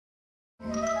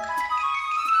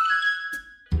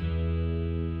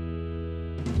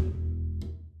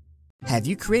Have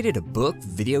you created a book,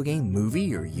 video game,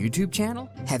 movie, or YouTube channel?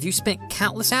 Have you spent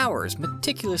countless hours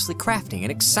meticulously crafting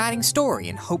an exciting story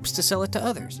in hopes to sell it to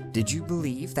others? Did you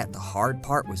believe that the hard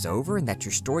part was over and that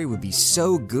your story would be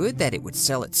so good that it would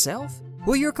sell itself?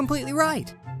 Well, you're completely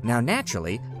right. Now,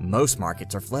 naturally, most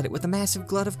markets are flooded with a massive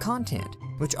glut of content,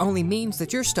 which only means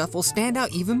that your stuff will stand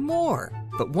out even more.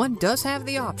 But one does have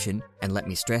the option, and let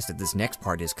me stress that this next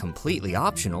part is completely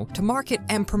optional, to market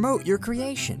and promote your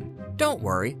creation. Don't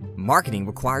worry, marketing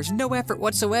requires no effort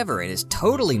whatsoever and is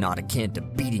totally not akin to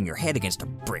beating your head against a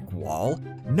brick wall.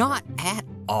 Not at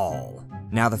all.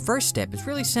 Now, the first step is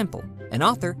really simple. An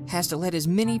author has to let as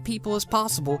many people as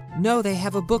possible know they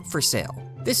have a book for sale.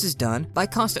 This is done by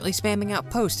constantly spamming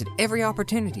out posts at every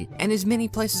opportunity and as many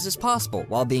places as possible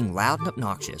while being loud and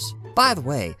obnoxious. By the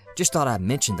way, just thought I'd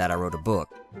mention that I wrote a book.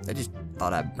 I just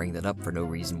thought I'd bring that up for no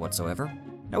reason whatsoever.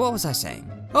 Now, what was I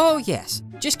saying? Oh yes,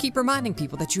 just keep reminding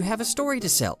people that you have a story to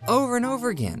sell over and over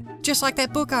again, just like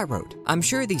that book I wrote. I'm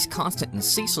sure these constant and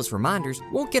ceaseless reminders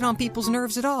won't get on people's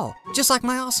nerves at all, just like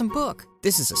my awesome book.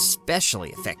 This is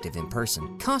especially effective in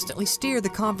person. Constantly steer the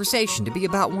conversation to be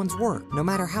about one's work, no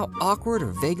matter how awkward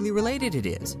or vaguely related it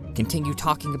is. Continue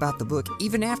talking about the book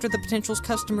even after the potential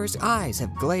customer's eyes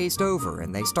have glazed over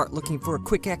and they start looking for a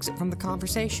quick exit from the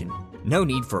conversation. No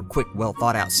need for a quick,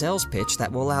 well-thought-out sales pitch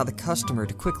that will allow the customer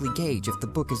to quickly gauge if the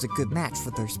book is a good match for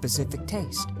their specific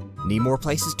taste. Need more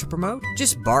places to promote?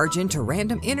 Just barge into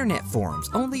random internet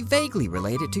forums only vaguely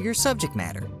related to your subject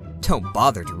matter. Don't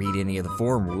bother to read any of the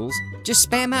forum rules. Just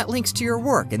spam out links to your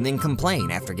work and then complain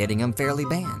after getting unfairly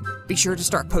banned. Be sure to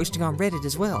start posting on Reddit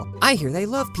as well. I hear they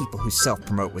love people who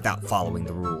self-promote without following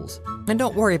the rules. And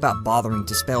don't worry about bothering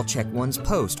to spell check one's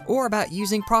post or about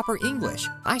using proper English.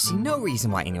 I see no reason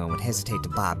why anyone would hesitate to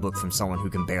buy a book from someone who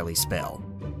can barely spell.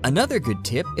 Another good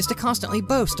tip is to constantly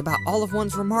boast about all of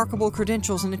one's remarkable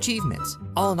credentials and achievements.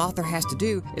 All an author has to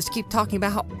do is keep talking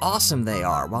about how awesome they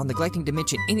are while neglecting to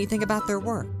mention anything about their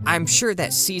work. I'm sure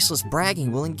that ceaseless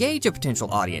bragging will engage a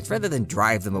potential audience rather than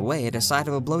drive them away at a sight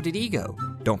of a bloated ego.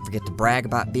 Don't forget to brag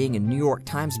about being a New York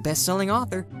Times best-selling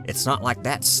author. It's not like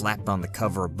that's slapped on the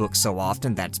cover of books so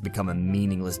often that's become a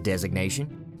meaningless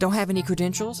designation. Don't have any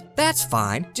credentials? That's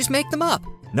fine, just make them up.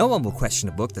 No one will question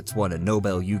a book that's won a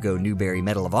Nobel Hugo Newbery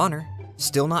Medal of Honor.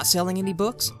 Still not selling any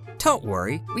books? Don't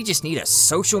worry, we just need a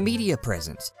social media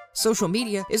presence. Social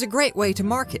media is a great way to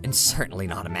market and certainly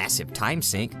not a massive time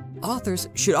sink. Authors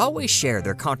should always share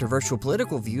their controversial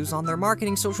political views on their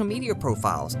marketing social media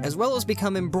profiles, as well as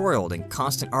become embroiled in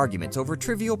constant arguments over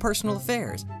trivial personal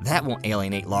affairs. That won't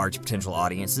alienate large potential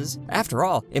audiences. After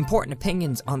all, important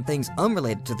opinions on things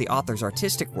unrelated to the author's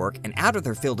artistic work and out of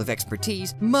their field of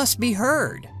expertise must be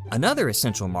heard. Another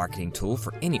essential marketing tool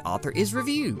for any author is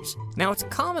reviews. Now, it's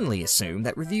commonly assumed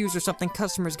that reviews are something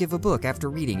customers give a book after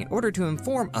reading in order to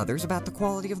inform others about the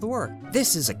quality of the work.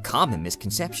 This is a common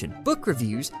misconception. Book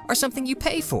reviews are something you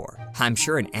pay for. I'm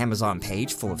sure an Amazon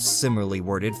page full of similarly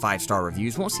worded 5-star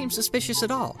reviews won't seem suspicious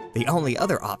at all. The only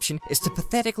other option is to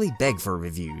pathetically beg for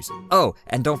reviews. Oh,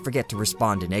 and don't forget to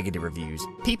respond to negative reviews.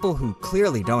 People who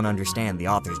clearly don't understand the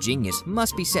author's genius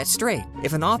must be set straight.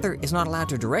 If an author is not allowed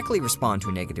to directly respond to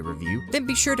a negative review, then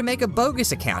be sure to make a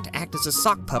bogus account to act as a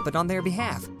sock puppet on their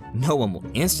behalf. No one will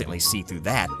instantly see through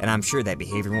that, and I'm sure that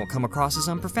behavior won't come across as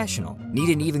unprofessional. Need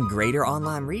an even greater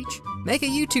online reach? Make a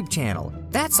YouTube channel.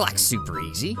 That's like super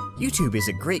easy. YouTube is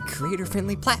a great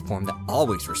creator-friendly platform that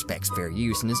always respects fair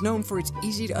use and is known for its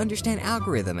easy-to-understand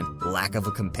algorithm and lack of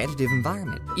a competitive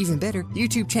environment. Even better,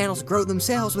 YouTube channels grow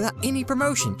themselves without any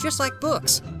promotion, just like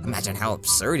books. Imagine how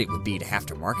absurd it would be to have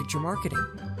to market your marketing.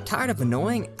 Tired of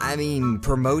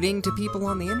promoting to people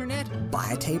on the internet? Buy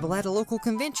a table at a local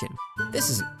convention. This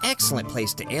is an excellent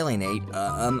place to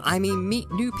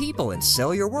meet new people and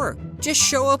sell your work. Just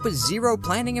show up with zero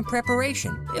planning and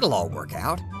preparation. It'll all work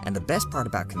out. And the best part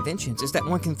about conventions is that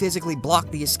one can physically block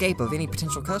the escape of any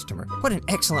potential customer. What an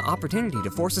excellent opportunity to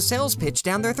force a sales pitch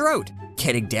down their throat.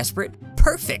 Getting desperate?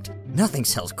 Perfect. Nothing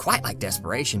sells quite like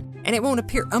desperation, and it won't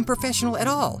appear unprofessional at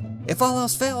all. If all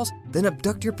else fails, then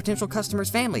abduct your potential customers'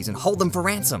 families and hold them for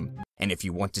ransom. And if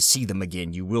you want to see them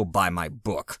again, you will buy my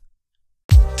book.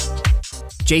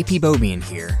 J.P.Beaubien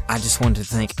here. I just wanted to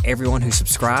thank everyone who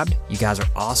subscribed. You guys are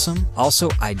awesome. Also,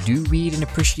 I do read and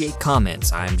appreciate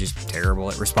comments. I'm just terrible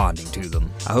at responding to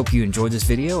them. I hope you enjoyed this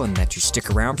video and that you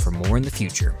stick around for more in the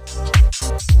future.